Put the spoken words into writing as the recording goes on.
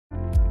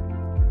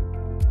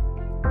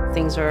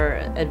Things are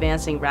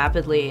advancing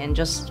rapidly, and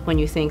just when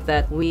you think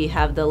that we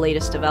have the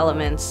latest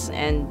developments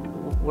and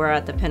we're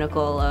at the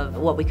pinnacle of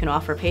what we can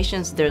offer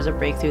patients, there's a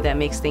breakthrough that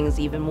makes things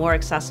even more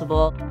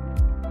accessible.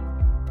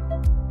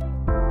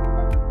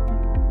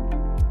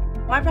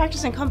 My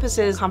practice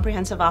encompasses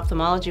comprehensive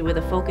ophthalmology with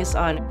a focus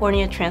on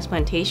cornea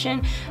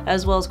transplantation,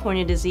 as well as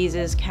cornea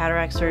diseases,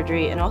 cataract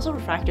surgery, and also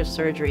refractive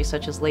surgery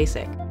such as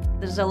LASIK.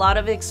 There's a lot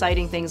of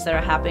exciting things that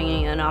are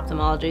happening in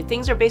ophthalmology.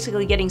 Things are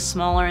basically getting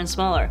smaller and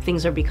smaller.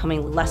 Things are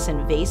becoming less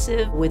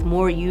invasive with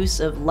more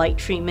use of light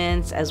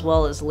treatments as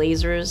well as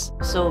lasers.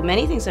 So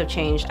many things have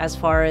changed as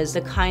far as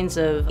the kinds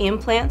of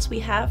implants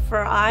we have for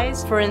our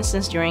eyes. For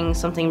instance, during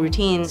something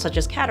routine such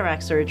as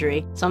cataract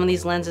surgery, some of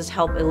these lenses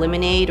help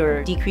eliminate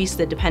or decrease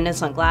the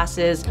dependence on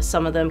glasses.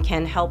 Some of them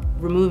can help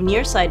remove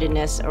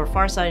nearsightedness or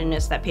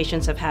farsightedness that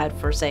patients have had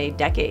for, say,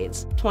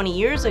 decades. 20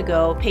 years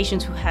ago,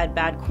 patients who had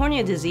bad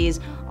cornea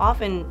disease,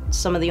 often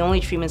some of the only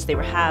treatments they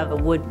would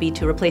have would be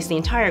to replace the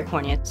entire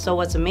cornea. So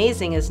what's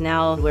amazing is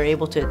now we're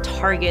able to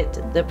target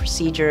the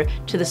procedure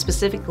to the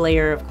specific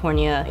layer of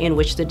cornea in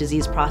which the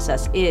disease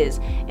process is.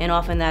 And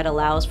often that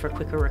allows for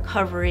quicker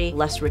recovery,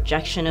 less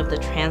rejection of the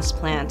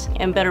transplant,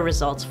 and better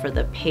results for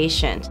the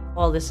patient.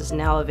 All this is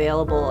now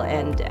available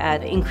and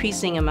at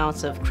increasing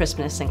amounts of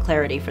crispness and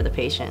clarity for the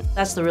patient.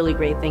 That's the really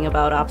great thing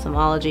about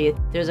ophthalmology.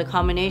 There's a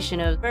combination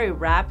of very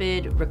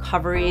rapid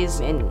recoveries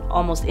and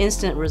almost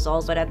instant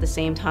results, but at the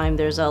same time,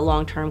 there's a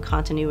long-term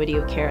continuity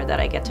of care that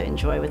I get to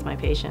enjoy with my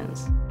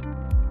patients.